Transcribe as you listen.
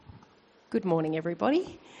Good morning,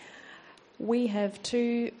 everybody. We have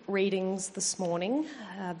two readings this morning.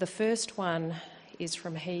 The first one is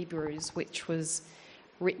from Hebrews, which was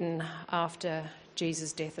written after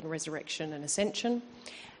Jesus' death and resurrection and ascension.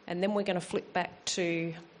 And then we're going to flip back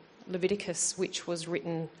to Leviticus, which was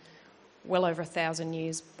written well over 1,000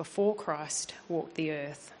 years before Christ walked the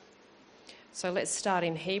earth. So let's start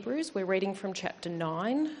in Hebrews. We're reading from chapter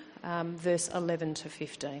 9, verse 11 to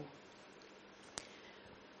 15.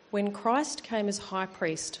 When Christ came as high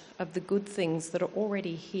priest of the good things that are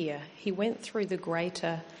already here, he went through the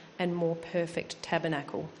greater and more perfect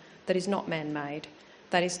tabernacle that is not man-made,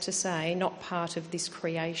 that is to say, not part of this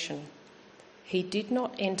creation. He did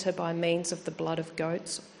not enter by means of the blood of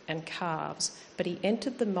goats and calves, but he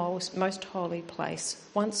entered the most holy place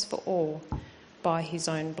once for all by his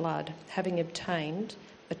own blood, having obtained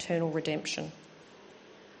eternal redemption.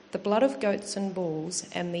 The blood of goats and bulls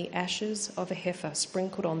and the ashes of a heifer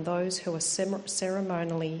sprinkled on those who are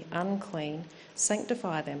ceremonially unclean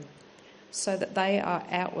sanctify them, so that they are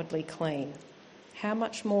outwardly clean. How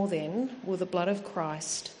much more then will the blood of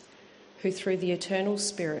Christ, who through the eternal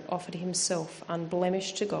Spirit offered himself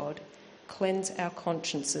unblemished to God, cleanse our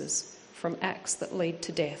consciences from acts that lead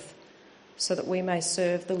to death, so that we may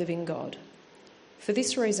serve the living God? For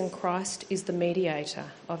this reason Christ is the mediator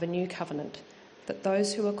of a new covenant, that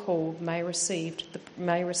those who are called may receive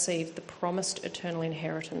the promised eternal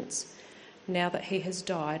inheritance, now that he has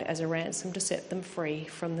died as a ransom to set them free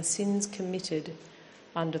from the sins committed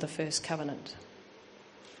under the first covenant.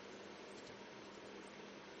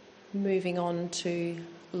 Moving on to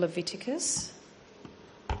Leviticus.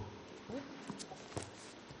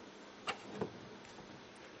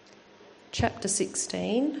 Chapter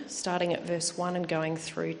 16, starting at verse 1 and going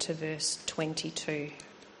through to verse 22.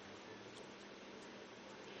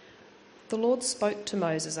 The Lord spoke to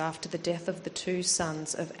Moses after the death of the two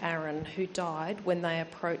sons of Aaron who died when they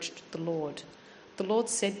approached the Lord. The Lord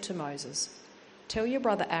said to Moses, "Tell your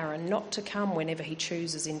brother Aaron not to come whenever he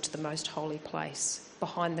chooses into the most holy place,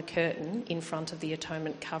 behind the curtain in front of the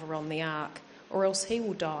atonement cover on the ark, or else he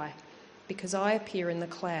will die, because I appear in the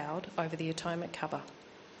cloud over the atonement cover.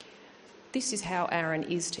 This is how Aaron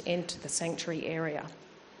is to enter the sanctuary area,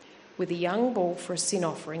 with a young bull for a sin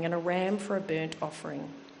offering and a ram for a burnt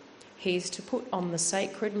offering. He is to put on the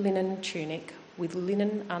sacred linen tunic with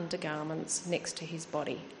linen undergarments next to his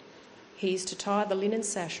body. He is to tie the linen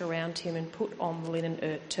sash around him and put on the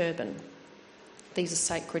linen turban. These are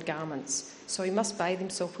sacred garments, so he must bathe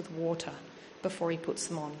himself with water before he puts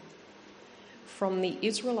them on. From the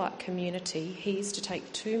Israelite community, he is to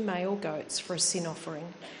take 2 male goats for a sin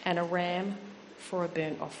offering and a ram for a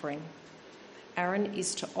burnt offering. Aaron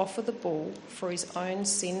is to offer the bull for his own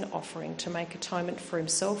sin offering to make atonement for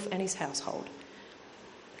himself and his household.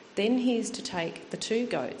 Then he is to take the 2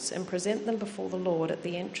 goats and present them before the Lord at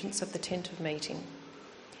the entrance of the tent of meeting.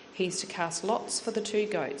 He is to cast lots for the 2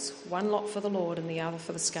 goats, one lot for the Lord and the other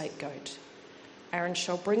for the scapegoat. Aaron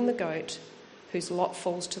shall bring the goat whose lot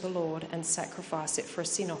falls to the Lord and sacrifice it for a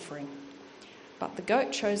sin offering. But the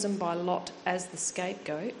goat chosen by lot as the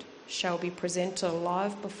scapegoat shall be presented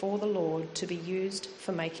alive before the Lord to be used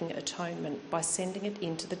for making atonement by sending it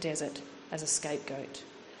into the desert as a scapegoat.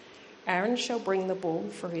 Aaron shall bring the bull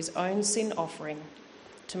for his own sin offering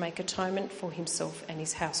to make atonement for himself and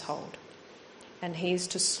his household, and he is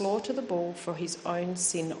to slaughter the bull for his own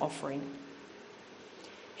sin offering.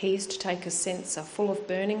 He is to take a censer full of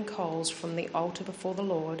burning coals from the altar before the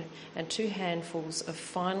Lord and 2 handfuls of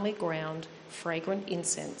finely ground fragrant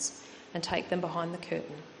incense and take them behind the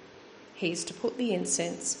curtain. He is to put the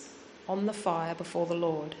incense on the fire before the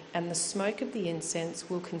Lord, and the smoke of the incense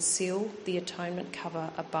will conceal the atonement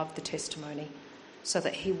cover above the testimony, so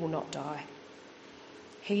that he will not die.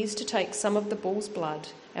 He is to take some of the bull's blood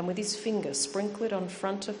and with his finger sprinkle it on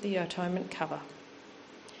front of the atonement cover.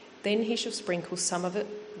 Then he shall sprinkle some of it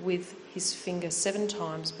with his finger 7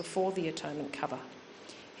 times before the atonement cover.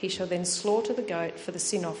 He shall then slaughter the goat for the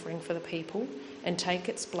sin offering for the people and take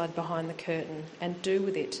its blood behind the curtain and do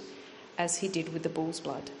with it as he did with the bull's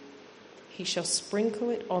blood. He shall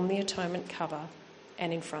sprinkle it on the atonement cover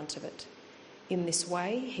and in front of it. In this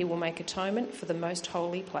way he will make atonement for the most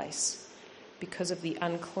holy place, because of the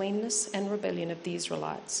uncleanness and rebellion of the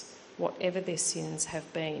Israelites, whatever their sins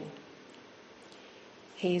have been.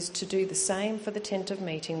 He is to do the same for the tent of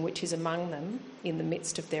meeting, which is among them in the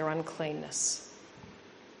midst of their uncleanness.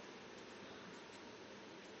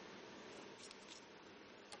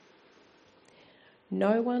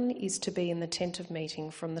 No one is to be in the tent of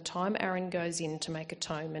meeting from the time Aaron goes in to make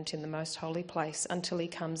atonement in the most holy place until he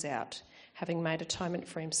comes out, having made atonement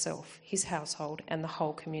for himself, his household, and the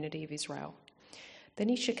whole community of Israel. Then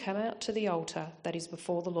he shall come out to the altar that is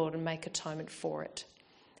before the Lord and make atonement for it.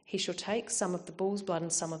 He shall take some of the bull's blood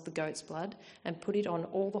and some of the goat's blood and put it on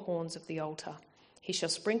all the horns of the altar. He shall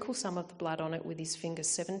sprinkle some of the blood on it with his fingers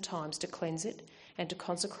 7 times to cleanse it and to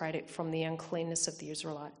consecrate it from the uncleanness of the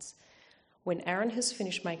Israelites. When Aaron has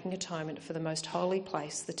finished making atonement for the most holy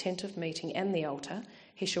place, the tent of meeting and the altar,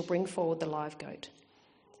 he shall bring forward the live goat.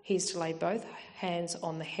 He is to lay both hands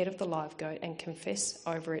on the head of the live goat and confess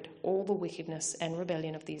over it all the wickedness and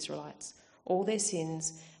rebellion of the Israelites, all their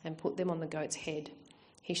sins, and put them on the goat's head.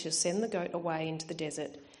 He shall send the goat away into the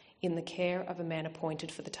desert in the care of a man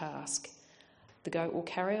appointed for the task. The goat will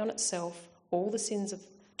carry on itself all the sins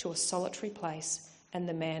to a solitary place, and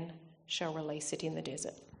the man shall release it in the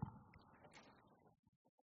desert.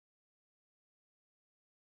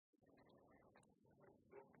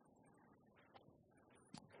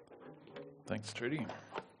 Thanks, Trudy.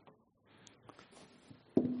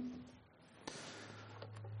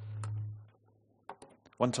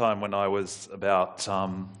 One time when I was about,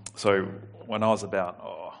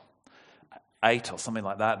 8 or something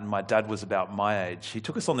like that, and my dad was about my age, he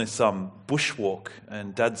took us on this bushwalk,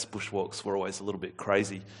 and Dad's bushwalks were always a little bit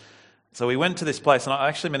crazy. So we went to this place, and I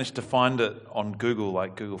actually managed to find it on Google,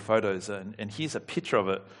 like Google Photos, and here's a picture of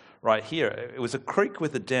it right here. It was a creek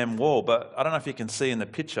with a dam wall, but I don't know if you can see in the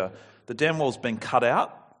picture, the dam wall's been cut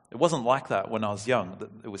out. It wasn't like that when I was young.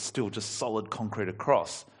 It was still just solid concrete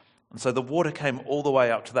across. And so the water came all the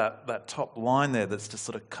way up to that top line there that's just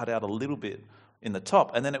sort of cut out a little bit in the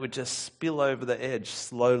top, and then it would just spill over the edge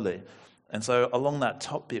slowly. And so along that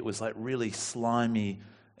top bit was like really slimy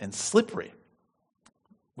and slippery,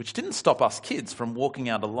 which didn't stop us kids from walking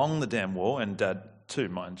out along the dam wall, and Dad too,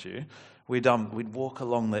 mind you. We'd walk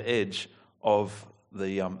along the edge of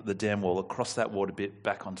the dam wall, across that water bit,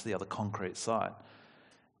 back onto the other concrete side.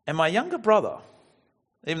 And my younger brother,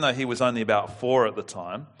 even though he was only about 4 at the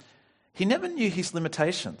time, he never knew his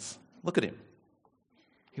limitations. Look at him.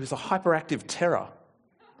 He was a hyperactive terror.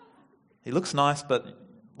 He looks nice, but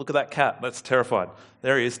look at that cat. That's terrified.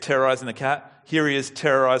 There he is, terrorizing the cat. Here he is,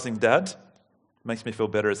 terrorizing Dad. Makes me feel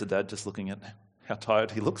better as a dad just looking at how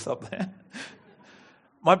tired he looks up there.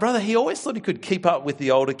 My brother, he always thought he could keep up with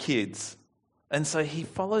the older kids. And so he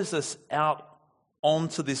follows us out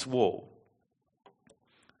onto this wall.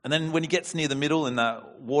 And then when he gets near the middle in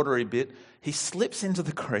that watery bit, he slips into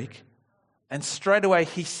the creek, and straight away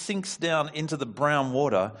he sinks down into the brown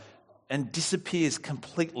water and disappears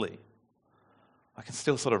completely. I can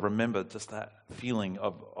still sort of remember just that feeling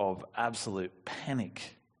of absolute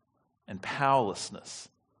panic and powerlessness.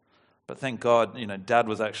 But thank God, Dad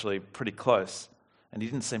was actually pretty close, and he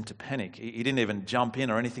didn't seem to panic. He didn't even jump in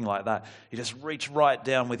or anything like that. He just reached right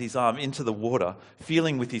down with his arm into the water,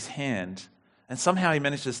 feeling with his hand, and somehow he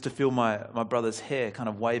manages to feel my brother's hair kind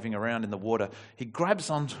of waving around in the water. He grabs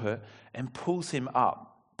onto it and pulls him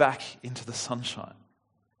up back into the sunshine.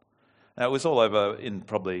 Now, it was all over in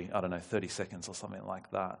probably, 30 seconds or something like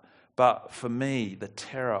that. But for me, the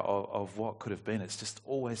terror of what could have been, it's just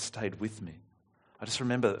always stayed with me. I just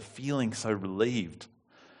remember feeling so relieved.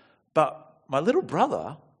 But my little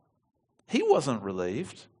brother, he wasn't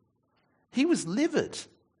relieved. He was livid.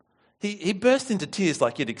 He burst into tears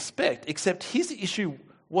like you'd expect, except his issue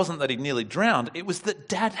wasn't that he nearly drowned. It was that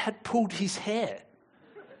Dad had pulled his hair.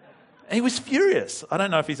 And he was furious. I don't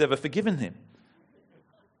know if he's ever forgiven him.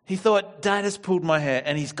 He thought, Dad has pulled my hair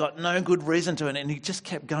and he's got no good reason to, and he just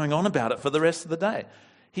kept going on about it for the rest of the day.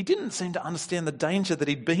 He didn't seem to understand the danger that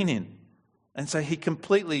he'd been in. And so he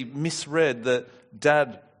completely misread that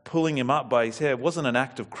Dad pulling him up by his hair wasn't an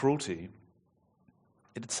act of cruelty.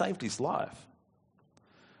 It had saved his life.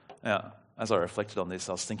 Now, as I reflected on this,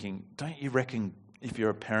 I was thinking, don't you reckon if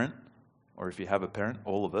you're a parent, or if you have a parent,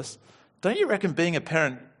 all of us, don't you reckon being a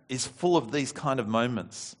parent is full of these kind of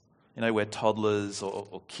moments? Where toddlers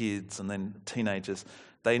or kids and then teenagers,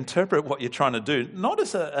 they interpret what you're trying to do not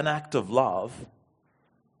as an act of love,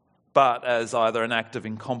 but as either an act of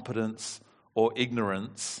incompetence or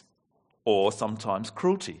ignorance or sometimes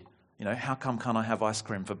cruelty. How come can't I have ice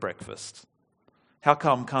cream for breakfast? How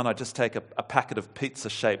come can't I just take a packet of pizza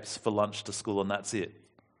shapes for lunch to school and that's it?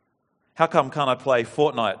 How come can't I play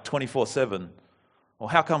Fortnite 24/7? Or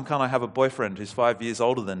how come can't I have a boyfriend who's 5 years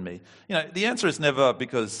older than me? The answer is never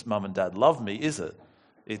because Mum and Dad love me, is it?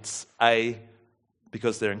 It's A,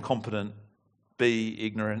 because they're incompetent, B,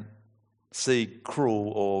 ignorant, C,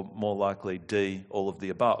 cruel, or more likely D, all of the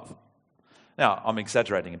above. Now, I'm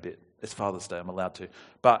exaggerating a bit. It's Father's Day, I'm allowed to.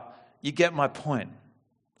 But you get my point.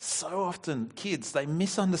 So often kids, they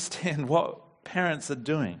misunderstand what parents are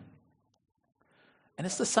doing. And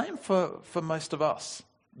it's the same for most of us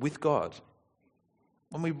with God.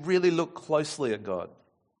 when we really look closely at God,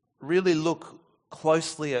 really look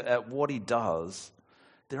closely at what he does,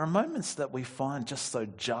 there are moments that we find just so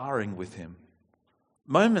jarring with him.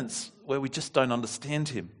 Moments where we just don't understand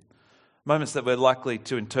him. Moments that we're likely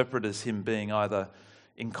to interpret as him being either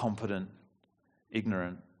incompetent,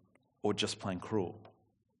 ignorant, or just plain cruel.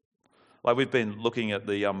 Like we've been looking at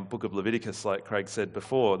the book of Leviticus, like Craig said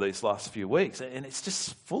before, these last few weeks, and it's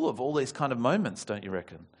just full of all these kind of moments, don't you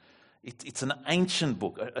reckon? It's an ancient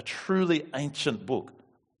book, a truly ancient book,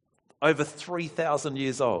 over 3,000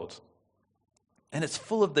 years old. And it's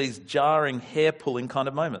full of these jarring, hair-pulling kind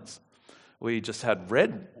of moments. We just had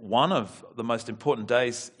read one of the most important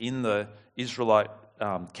days in the Israelite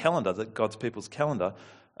calendar, God's people's calendar,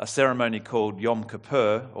 a ceremony called Yom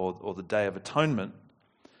Kippur, or the Day of Atonement.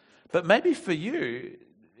 But maybe for you,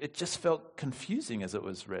 it just felt confusing as it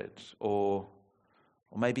was read, or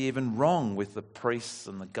maybe even wrong with the priests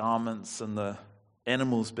and the garments and the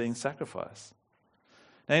animals being sacrificed.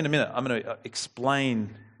 Now, in a minute, I'm going to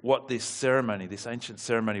explain what this ceremony, this ancient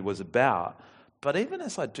ceremony, was about. But even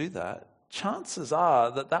as I do that, chances are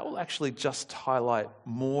that will actually just highlight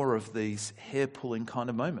more of these hair-pulling kind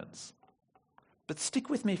of moments. But stick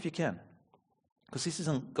with me if you can, because this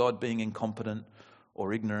isn't God being incompetent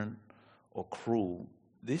or ignorant or cruel.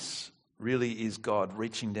 This really is God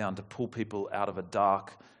reaching down to pull people out of a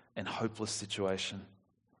dark and hopeless situation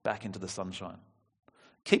back into the sunshine.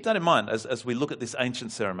 Keep that in mind as we look at this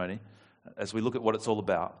ancient ceremony, as we look at what it's all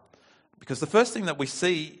about. Because the first thing that we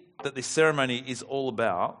see that this ceremony is all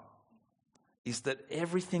about is that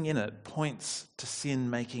everything in it points to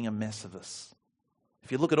sin making a mess of us.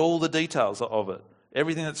 If you look at all the details of it,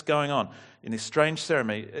 everything that's going on in this strange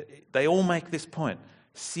ceremony, they all make this point.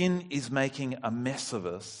 Sin is making a mess of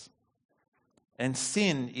us, and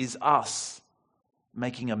sin is us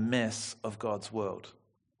making a mess of God's world.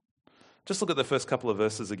 Just look at the first couple of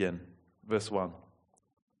verses again. Verse 1.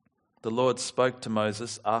 The Lord spoke to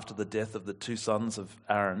Moses after the death of the two sons of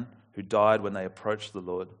Aaron who died when they approached the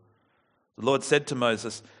Lord. The Lord said to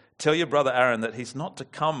Moses, "Tell your brother Aaron that he's not to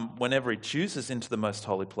come whenever he chooses into the most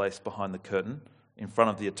holy place behind the curtain, in front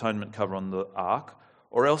of the atonement cover on the ark,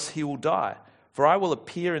 or else he will die. For I will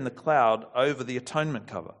appear in the cloud over the atonement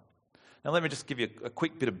cover." Now let me just give you a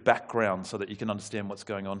quick bit of background so that you can understand what's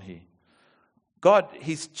going on here. God,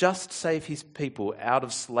 he's just saved his people out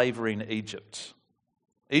of slavery in Egypt.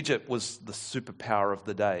 Egypt was the superpower of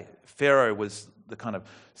the day. Pharaoh was the kind of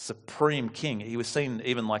supreme king. He was seen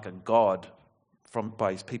even like a god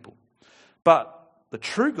by his people. But the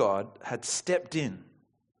true God had stepped in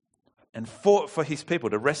and fought for his people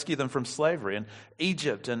to rescue them from slavery. And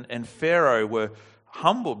Egypt and Pharaoh were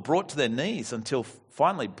humbled, brought to their knees until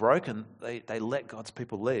finally broken, they let God's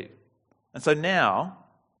people leave. And so now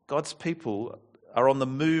God's people are on the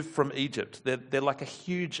move from Egypt. They're like a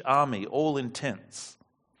huge army, all in tents.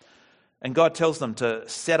 And God tells them to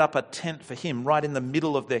set up a tent for him right in the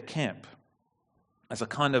middle of their camp as a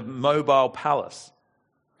kind of mobile palace.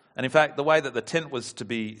 And in fact, the way that the tent was to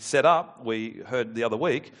be set up, we heard the other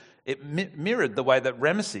week, it mirrored the way that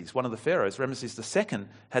Ramesses, one of the pharaohs, Ramesses II,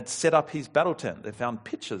 had set up his battle tent. They found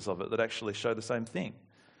pictures of it that actually show the same thing.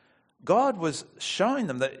 God was showing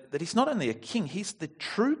them that he's not only a king, he's the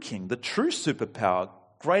true king, the true superpower,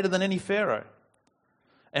 greater than any pharaoh.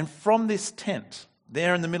 And from this tent,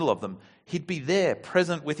 there in the middle of them, he'd be there,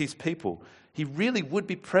 present with his people. He really would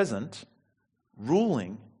be present,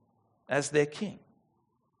 ruling as their king.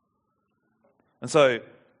 And so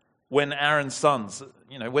when Aaron's sons,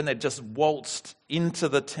 when they just waltzed into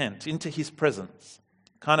the tent, into his presence,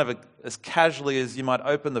 kind of as casually as you might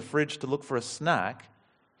open the fridge to look for a snack,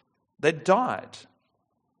 they died.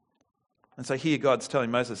 And so here God's telling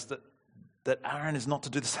Moses that Aaron is not to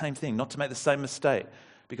do the same thing, not to make the same mistake.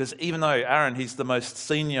 Because even though Aaron, he's the most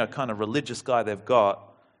senior kind of religious guy they've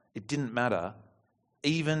got, it didn't matter.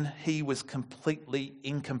 Even he was completely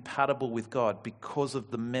incompatible with God because of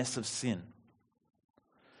the mess of sin.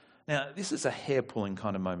 Now, this is a hair-pulling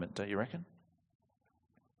kind of moment, don't you reckon?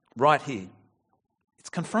 Right here. It's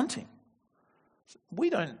confronting. We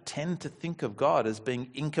don't tend to think of God as being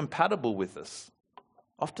incompatible with us.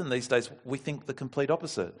 Often these days we think the complete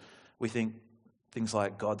opposite. We think things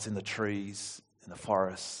like God's in the trees, in the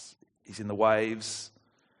forests, he's in the waves,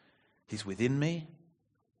 he's within me,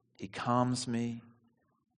 he calms me,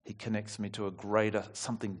 he connects me to a greater,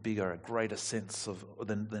 something bigger, a greater sense of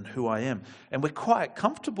than who I am. And we're quite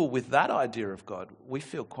comfortable with that idea of God. We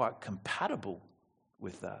feel quite compatible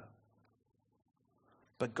with that.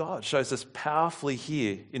 But God shows us powerfully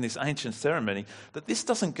here in this ancient ceremony that this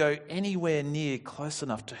doesn't go anywhere near close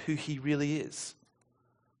enough to who he really is.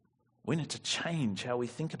 We need to change how we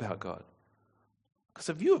think about God. Because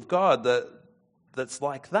a view of God that's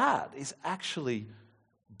like that is actually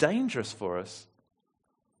dangerous for us.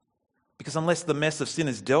 Because unless the mess of sin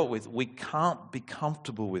is dealt with, we can't be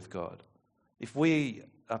comfortable with God. If we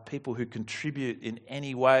are people who contribute in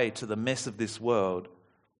any way to the mess of this world,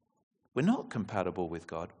 we're not compatible with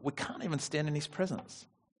God. We can't even stand in his presence.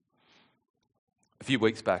 A few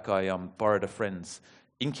weeks back, I borrowed a friend's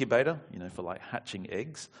incubator, for like hatching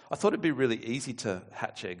eggs. I thought it'd be really easy to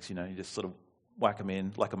hatch eggs. You just sort of whack them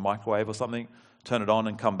in like a microwave or something, turn it on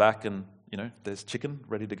and come back and, there's chicken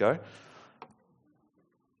ready to go.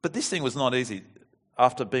 But this thing was not easy.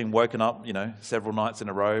 After being woken up, several nights in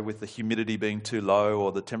a row with the humidity being too low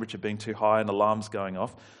or the temperature being too high and alarms going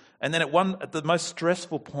off. And then at the most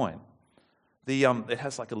stressful point, it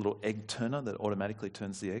has like a little egg turner that automatically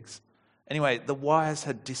turns the eggs. Anyway, the wires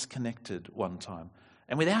had disconnected one time.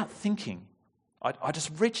 And without thinking, I just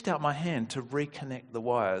reached out my hand to reconnect the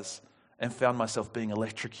wires and found myself being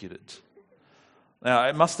electrocuted. Now,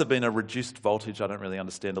 it must have been a reduced voltage. I don't really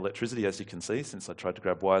understand electricity, as you can see, since I tried to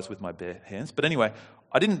grab wires with my bare hands. But anyway,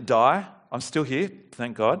 I didn't die. I'm still here,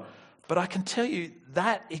 thank God. But I can tell you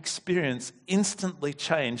that experience instantly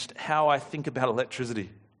changed how I think about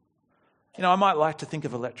electricity. I might like to think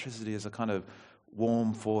of electricity as a kind of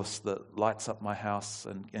warm force that lights up my house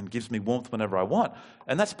and gives me warmth whenever I want.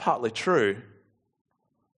 And that's partly true.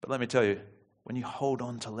 But let me tell you, when you hold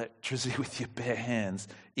on to electricity with your bare hands,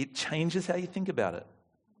 it changes how you think about it.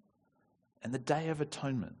 And the Day of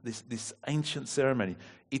Atonement, this ancient ceremony,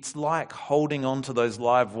 it's like holding on to those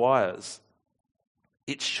live wires.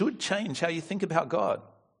 It should change how you think about God.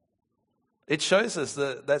 It shows us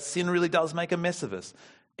that sin really does make a mess of us.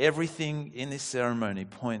 Everything in this ceremony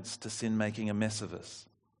points to sin making a mess of us.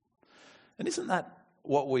 And isn't that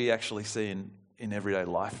what we actually see in everyday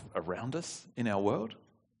life around us, in our world?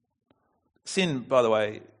 Sin, by the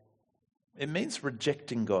way, it means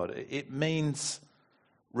rejecting God. It means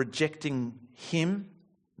rejecting him,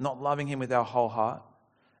 not loving him with our whole heart.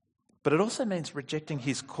 But it also means rejecting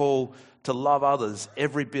his call to love others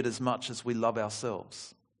every bit as much as we love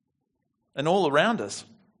ourselves. And all around us,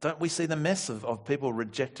 don't we see the mess of people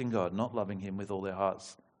rejecting God, not loving him with all their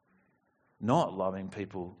hearts, not loving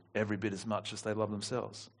people every bit as much as they love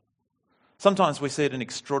themselves? Sometimes we see it in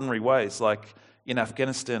extraordinary ways, like in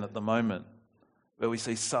Afghanistan at the moment, where we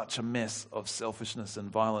see such a mess of selfishness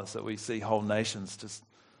and violence that we see whole nations just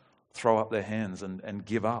throw up their hands and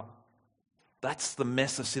give up. That's the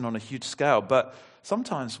mess of sin on a huge scale. But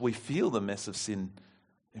sometimes we feel the mess of sin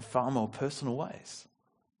in far more personal ways.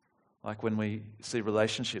 Like when we see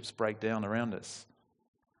relationships break down around us.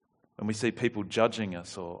 When we see people judging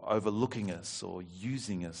us or overlooking us or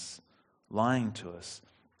using us, lying to us.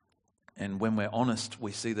 And when we're honest,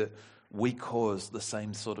 we see that we cause the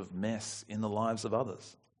same sort of mess in the lives of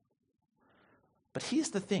others. But here's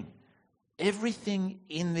the thing. Everything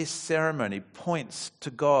in this ceremony points to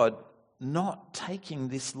God not taking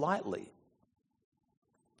this lightly.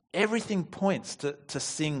 Everything points to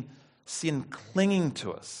sin clinging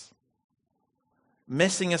to us,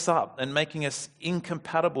 messing us up and making us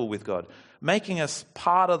incompatible with God, making us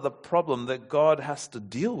part of the problem that God has to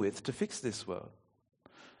deal with to fix this world.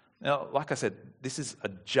 Now, like I said, this is a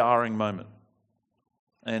jarring moment.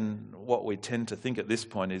 And what we tend to think at this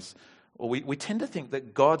point is, we tend to think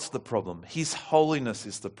that God's the problem. His holiness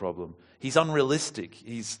is the problem. He's unrealistic.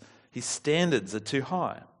 His standards are too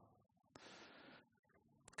high.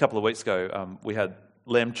 A couple of weeks ago, we had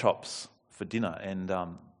lamb chops for dinner, and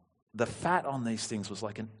the fat on these things was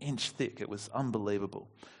like an inch thick. It was unbelievable.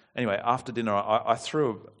 Anyway, after dinner, I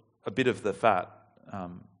threw a bit of the fat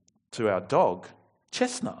to our dog,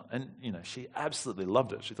 Chestnut, and she absolutely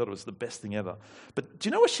loved it. She thought it was the best thing ever. But do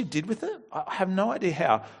you know what she did with it? I have no idea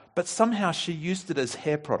how, but somehow she used it as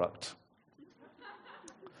hair product.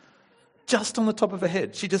 Just on the top of her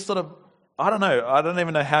head. She just sort of, I don't know, I don't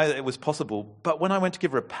even know how it was possible, but when I went to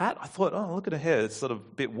give her a pat, I thought, oh, look at her hair, it's sort of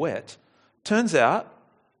a bit wet. Turns out,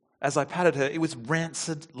 as I patted her, it was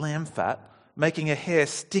rancid lamb fat, making her hair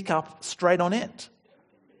stick up straight on end.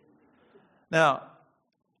 Now,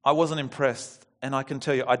 I wasn't impressed. And I can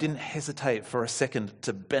tell you, I didn't hesitate for a second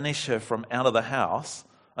to banish her from out of the house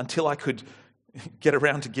until I could get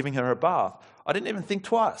around to giving her a bath. I didn't even think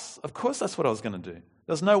twice. Of course that's what I was going to do.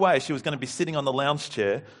 There was no way she was going to be sitting on the lounge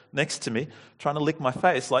chair next to me trying to lick my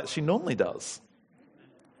face like she normally does.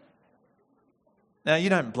 Now, you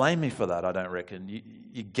don't blame me for that, I don't reckon.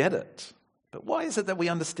 You get it. But why is it that we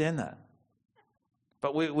understand that?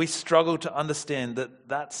 But we struggle to understand that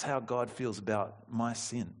that's how God feels about my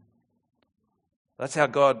sin. That's how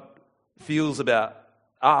God feels about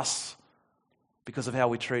us because of how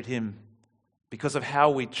we treat him because of how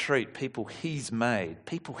we treat people he's made,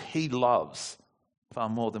 people he loves far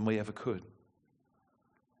more than we ever could.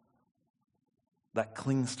 That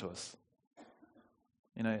clings to us.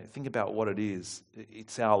 Think about what it is.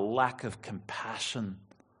 It's our lack of compassion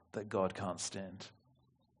that God can't stand.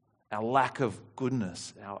 Our lack of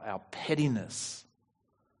goodness, our pettiness,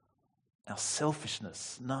 our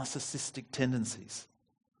selfishness, narcissistic tendencies,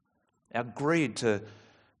 our greed to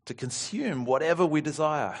consume whatever we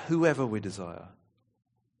desire, whoever we desire,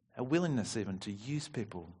 our willingness even to use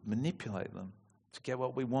people, manipulate them to get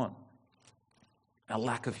what we want, our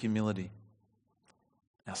lack of humility,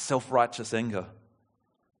 our self-righteous anger,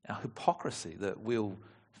 our hypocrisy that we'll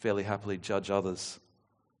fairly happily judge others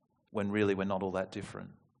when really we're not all that different.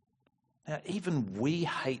 Now, even we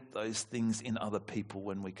hate those things in other people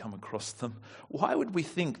when we come across them. Why would we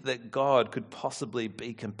think that God could possibly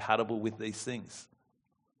be compatible with these things?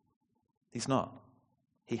 He's not.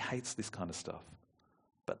 He hates this kind of stuff.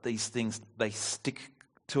 But these things, they stick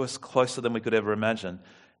to us closer than we could ever imagine.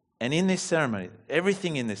 And in this ceremony,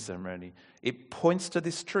 everything in this ceremony, it points to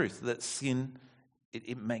this truth that sin,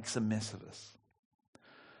 it makes a mess of us.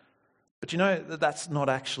 But that's not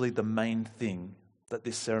actually the main thing that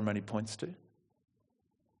this ceremony points to.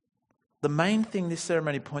 The main thing this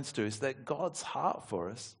ceremony points to is that God's heart for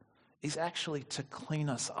us is actually to clean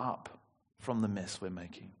us up from the mess we're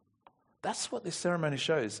making. That's what this ceremony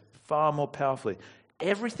shows far more powerfully.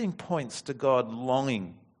 Everything points to God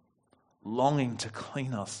longing to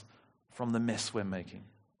clean us from the mess we're making.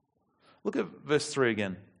 Look at verse 3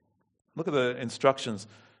 again. Look at the instructions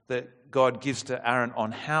that God gives to Aaron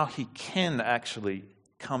on how he can actually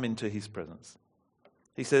come into his presence.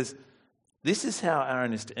 He says, this is how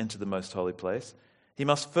Aaron is to enter the most holy place. He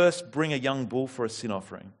must first bring a young bull for a sin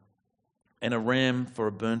offering and a ram for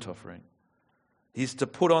a burnt offering. He is to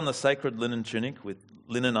put on the sacred linen tunic with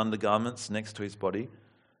linen undergarments next to his body.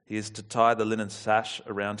 He is to tie the linen sash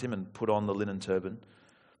around him and put on the linen turban.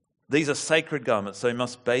 These are sacred garments, so he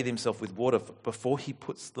must bathe himself with water before he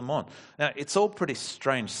puts them on. Now, it's all pretty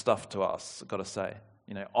strange stuff to us, I've got to say.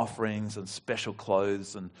 Offerings and special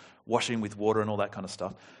clothes and washing with water and all that kind of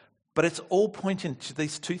stuff. But it's all pointing to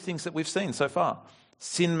these two things that we've seen so far.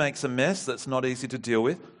 Sin makes a mess that's not easy to deal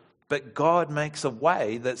with, but God makes a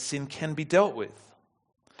way that sin can be dealt with.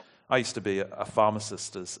 I used to be a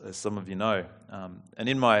pharmacist, as some of you know. And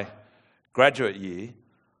in my graduate year,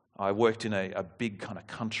 I worked in a big kind of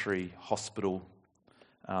country hospital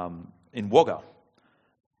in Wagga.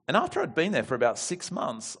 And after I'd been there for about 6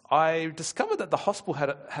 months, I discovered that the hospital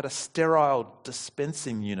had a sterile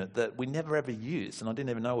dispensing unit that we never ever used, and I didn't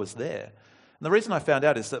even know was there. And the reason I found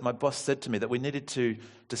out is that my boss said to me that we needed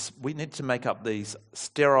to make up these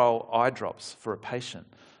sterile eye drops for a patient.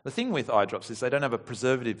 The thing with eye drops is they don't have a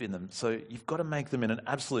preservative in them, so you've got to make them in an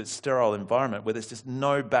absolute sterile environment where there's just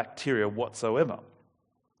no bacteria whatsoever.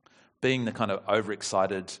 Being the kind of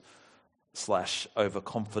overexcited /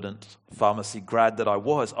 overconfident pharmacy grad that I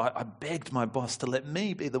was, I begged my boss to let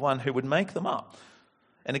me be the one who would make them up.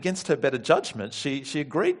 And against her better judgment, she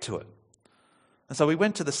agreed to it. And so we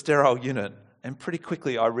went to the sterile unit, and pretty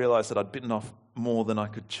quickly I realised that I'd bitten off more than I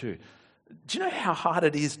could chew. Do you know how hard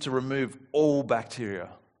it is to remove all bacteria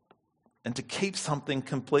and to keep something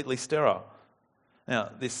completely sterile?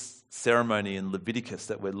 Now, this ceremony in Leviticus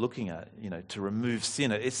that we're looking at, to remove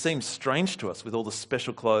sin, it seems strange to us with all the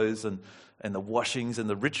special clothes and the washings and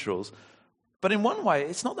the rituals. But in one way,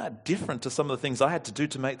 it's not that different to some of the things I had to do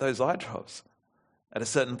to make those eye drops. At a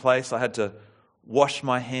certain place, I had to wash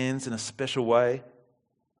my hands in a special way.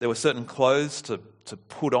 There were certain clothes to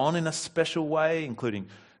put on in a special way, including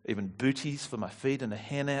even booties for my feet and a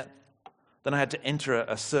hairnet. Then I had to enter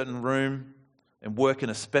a certain room and work in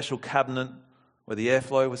a special cabinet where the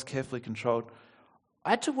airflow was carefully controlled. I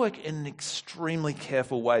had to work in an extremely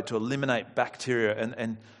careful way to eliminate bacteria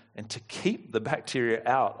and to keep the bacteria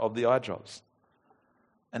out of the eye drops.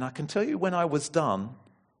 And I can tell you, when I was done,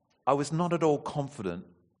 I was not at all confident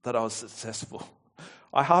that I was successful.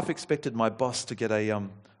 I half expected my boss to get a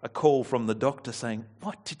call from the doctor saying,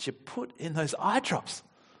 "What did you put in those eye drops?"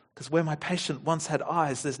 Because where my patient once had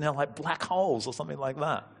eyes, there's now like black holes or something like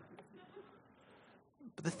that.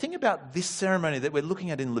 But the thing about this ceremony that we're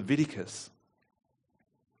looking at in Leviticus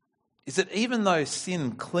is that even though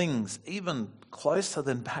sin clings even closer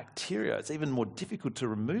than bacteria, it's even more difficult to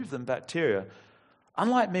remove than bacteria,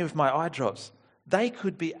 unlike me with my eye drops, they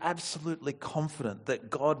could be absolutely confident that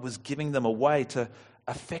God was giving them a way to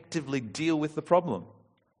effectively deal with the problem.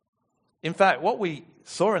 In fact, what we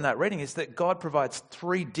saw in that reading is that God provides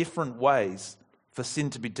 3 different ways for sin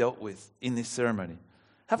to be dealt with in this ceremony.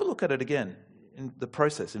 Have a look at it again in the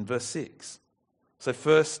process in verse 6. So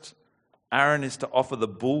first, Aaron is to offer the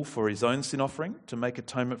bull for his own sin offering to make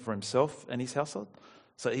atonement for himself and his household.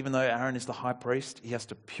 So even though Aaron is the high priest, he has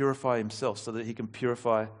to purify himself so that he can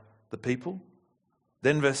purify the people.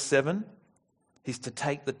 Then verse 7, he's to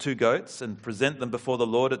take the 2 goats and present them before the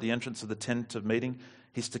Lord at the entrance of the tent of meeting.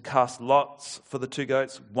 He's to cast lots for the 2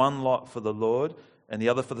 goats, 1 lot for the Lord and the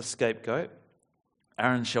other for the scapegoat.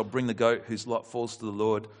 Aaron shall bring the goat whose lot falls to the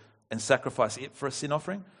Lord and sacrifice it for a sin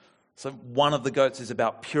offering. So one of the goats is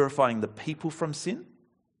about purifying the people from sin.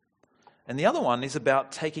 And the other one is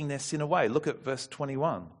about taking their sin away. Look at verse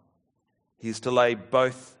 21. He is to lay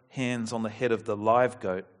both hands on the head of the live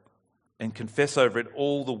goat and confess over it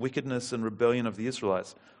all the wickedness and rebellion of the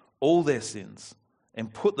Israelites, all their sins,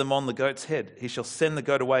 and put them on the goat's head. He shall send the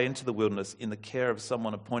goat away into the wilderness in the care of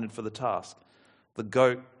someone appointed for the task. The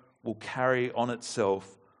goat will carry on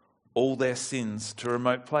itself all their sins to a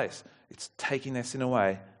remote place. It's taking their sin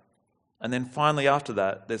away. And then finally after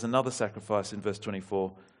that, there's another sacrifice in verse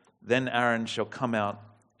 24. Then Aaron shall come out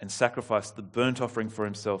and sacrifice the burnt offering for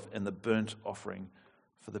himself and the burnt offering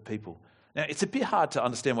for the people. Now, it's a bit hard to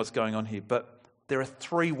understand what's going on here, but there are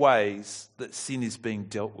 3 ways that sin is being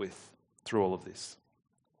dealt with through all of this.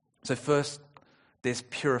 So first, there's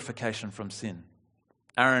purification from sin.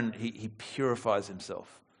 Aaron, he purifies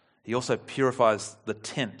himself. He also purifies the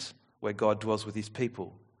tent where God dwells with his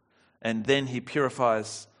people. And then he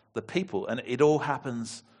purifies the people, and it all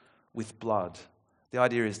happens with blood. The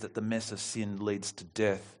idea is that the mess of sin leads to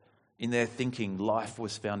death. In their thinking, life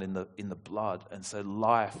was found in the blood, and so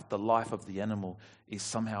the life of the animal, is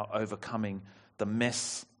somehow overcoming the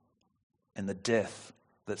mess and the death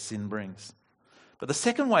that sin brings. But the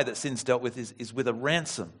second way that sin's dealt with is with a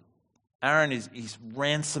ransom. Aaron is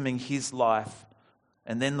ransoming his life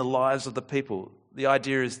and then the lives of the people. The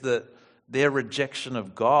idea is that their rejection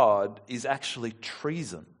of God is actually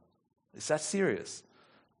treason. It's that serious.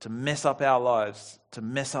 To mess up our lives, to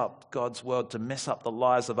mess up God's world, to mess up the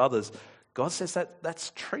lives of others. God says that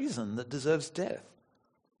that's treason that deserves death.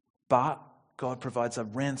 But God provides a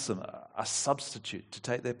ransom, a substitute to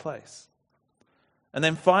take their place. And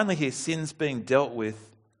then finally here, sin's being dealt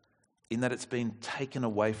with in that it's been taken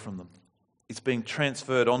away from them. It's being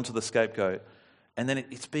transferred onto the scapegoat, and then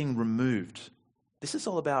it's being removed. This is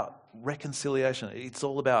all about reconciliation. It's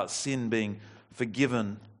all about sin being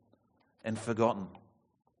forgiven and forgotten.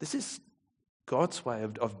 This is God's way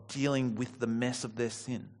of dealing with the mess of their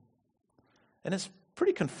sin. And it's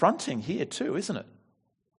pretty confronting here too, isn't it?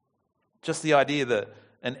 Just the idea that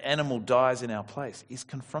an animal dies in our place is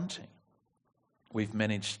confronting. We've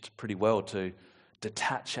managed pretty well to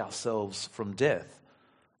detach ourselves from death.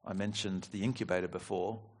 I mentioned the incubator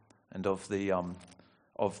before, and of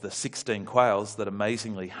the 16 quails that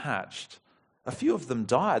amazingly hatched, a few of them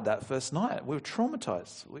died that first night. We were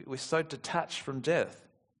traumatized. We're so detached from death.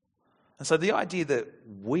 And so the idea that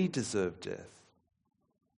we deserve death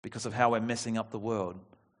because of how we're messing up the world,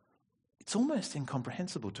 it's almost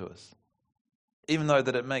incomprehensible to us. Even though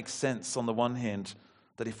that it makes sense on the one hand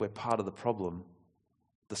that if we're part of the problem,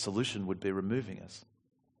 the solution would be removing us.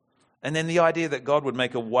 And then the idea that God would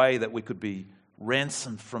make a way that we could be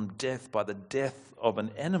ransomed from death by the death of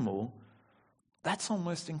an animal, that's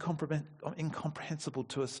almost incomprehensible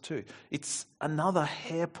to us too. It's another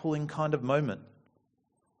hair-pulling kind of moment.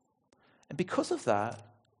 And because of that,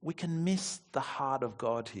 we can miss the heart of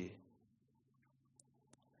God here.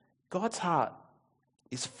 God's heart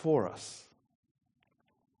is for us.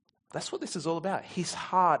 That's what this is all about. His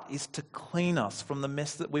heart is to clean us from the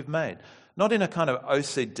mess that we've made. Not in a kind of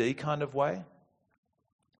OCD kind of way.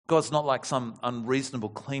 God's not like some unreasonable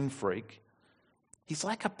clean freak. He's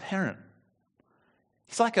like a parent.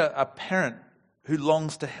 He's like a parent who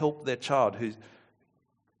longs to help their child,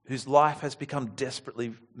 whose life has become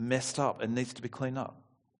desperately messed up and needs to be cleaned up.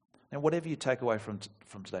 Now, whatever you take away from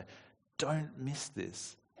today, don't miss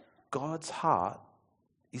this. God's heart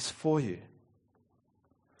is for you.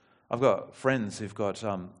 I've got friends who've got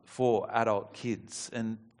 4 adult kids,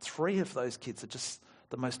 and 3 of those kids are just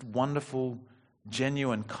the most wonderful,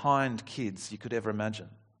 genuine, kind kids you could ever imagine.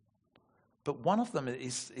 But one of them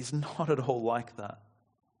is not at all like that.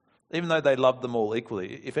 Even though they loved them all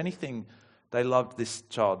equally, if anything, they loved this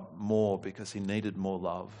child more because he needed more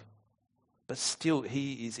love. But still,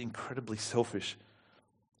 he is incredibly selfish.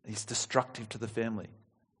 He's destructive to the family.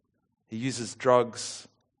 He uses drugs.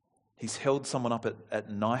 He's held someone up at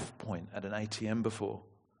knife point at an ATM before.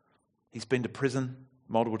 He's been to prison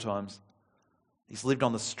multiple times. He's lived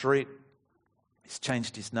on the street. He's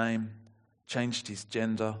changed his name, changed his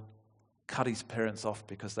gender, cut his parents off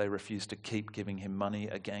because they refused to keep giving him money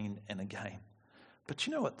again and again. But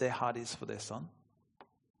you know what their heart is for their son?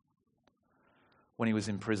 When he was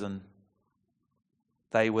in prison,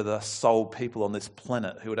 they were the sole people on this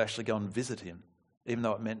planet who would actually go and visit him, even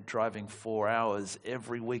though it meant driving 4 hours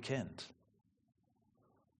every weekend.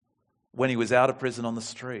 When he was out of prison on the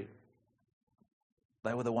street,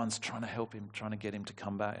 they were the ones trying to help him, trying to get him to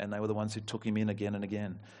come back, and they were the ones who took him in again and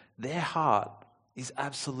again. Their heart is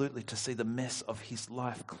absolutely to see the mess of his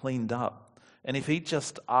life cleaned up. And if he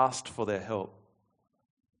just asked for their help,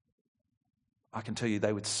 I can tell you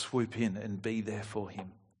they would swoop in and be there for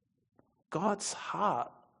him. God's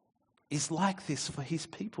heart is like this for his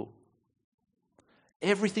people.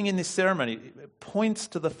 Everything in this ceremony points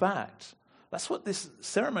to the fact. That's what this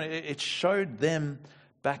ceremony, it showed them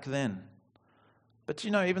back then. But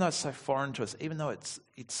even though it's so foreign to us, even though it's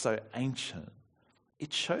so ancient,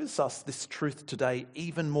 it shows us this truth today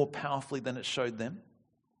even more powerfully than it showed them.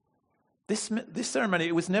 This ceremony,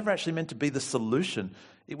 it was never actually meant to be the solution.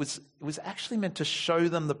 It was actually meant to show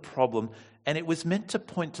them the problem, and it was meant to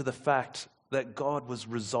point to the fact that God was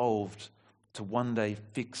resolved to one day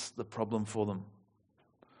fix the problem for them.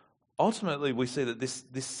 Ultimately, we see that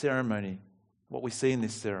this ceremony, what we see in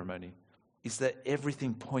this ceremony, is that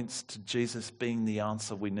everything points to Jesus being the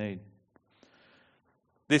answer we need.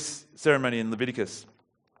 This ceremony in Leviticus,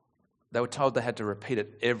 they were told they had to repeat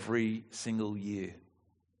it every single year.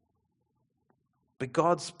 But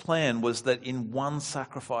God's plan was that in one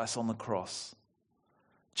sacrifice on the cross,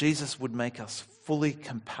 Jesus would make us fully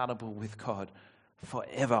compatible with God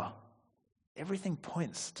forever. Everything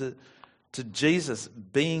points to Jesus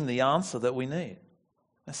being the answer that we need.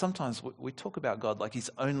 And sometimes we talk about God like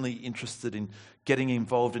he's only interested in getting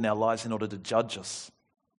involved in our lives in order to judge us.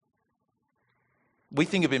 We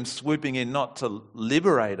think of him swooping in not to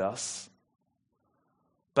liberate us,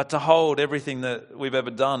 but to hold everything that we've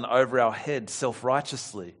ever done over our head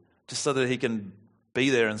self-righteously, just so that he can be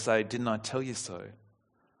there and say, "Didn't I tell you so?"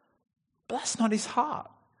 But that's not his heart.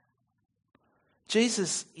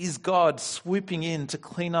 Jesus is God swooping in to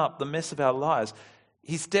clean up the mess of our lives.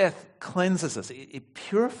 His death cleanses us. It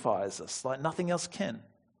purifies us like nothing else can.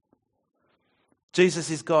 Jesus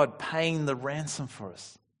is God paying the ransom for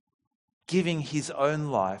us, giving his own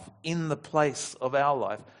life in the place of our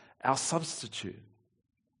life, our substitute.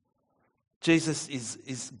 Jesus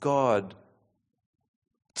is God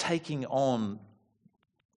taking on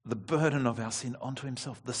the burden of our sin onto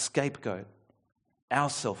himself, the scapegoat, our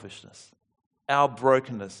selfishness, our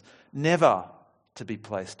brokenness, never to be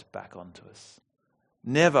placed back onto us,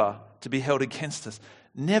 never to be held against us,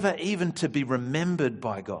 never even to be remembered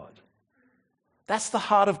by God. That's the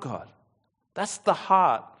heart of God. That's the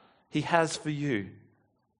heart he has for you.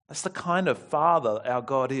 That's the kind of Father our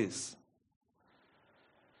God is.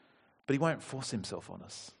 But he won't force himself on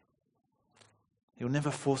us. He'll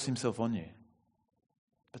never force himself on you.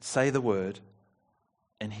 But say the word,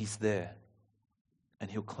 and he's there.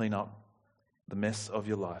 And he'll clean up the mess of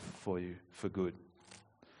your life for you for good.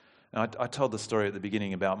 Now, I told the story at the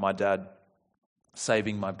beginning about my dad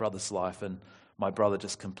saving my brother's life and my brother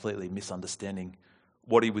just completely misunderstanding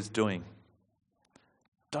what he was doing.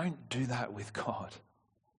 Don't do that with God.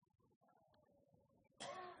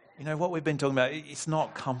 What we've been talking about, it's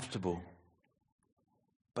not comfortable,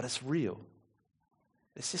 but it's real.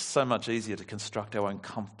 It's just so much easier to construct our own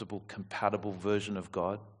comfortable, compatible version of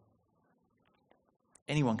God.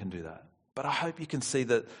 Anyone can do that. But I hope you can see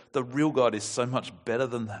that the real God is so much better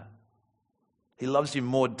than that. He loves you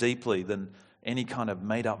more deeply than any kind of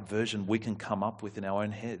made-up version we can come up with in our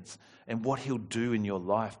own heads. And what he'll do in your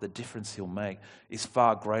life, the difference he'll make, is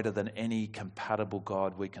far greater than any compatible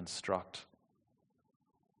God we construct.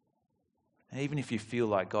 And even if you feel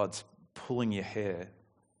like God's pulling your hair,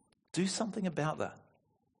 do something about that.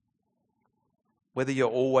 Whether you're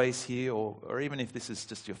always here or even if this is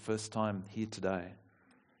just your first time here today,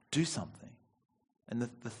 do something. And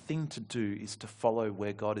the thing to do is to follow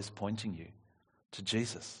where God is pointing you, to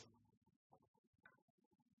Jesus.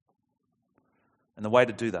 And the way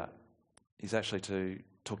to do that is actually to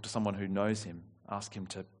talk to someone who knows him, ask him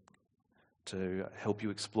to help you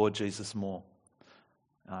explore Jesus more.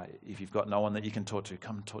 If you've got no one that you can talk to,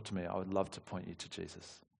 come and talk to me. I would love to point you to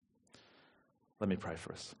Jesus. Let me pray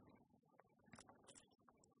for us.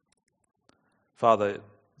 Father,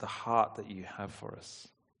 the heart that you have for us,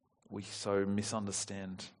 we so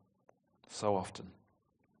misunderstand so often.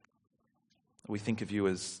 We think of you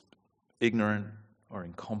as ignorant or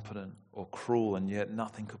incompetent or cruel, and yet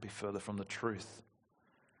nothing could be further from the truth.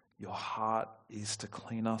 Your heart is to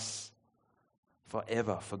clean us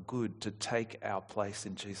forever, for good, to take our place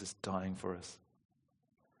in Jesus dying for us.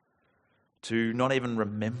 To not even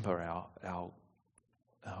remember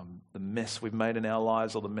the mess we've made in our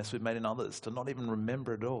lives or the mess we've made in others, to not even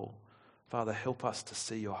remember it all. Father, help us to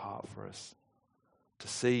see your heart for us, to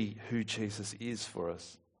see who Jesus is for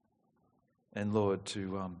us. And Lord,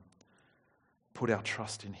 to put our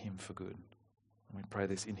trust in him for good. And we pray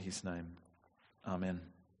this in his name. Amen.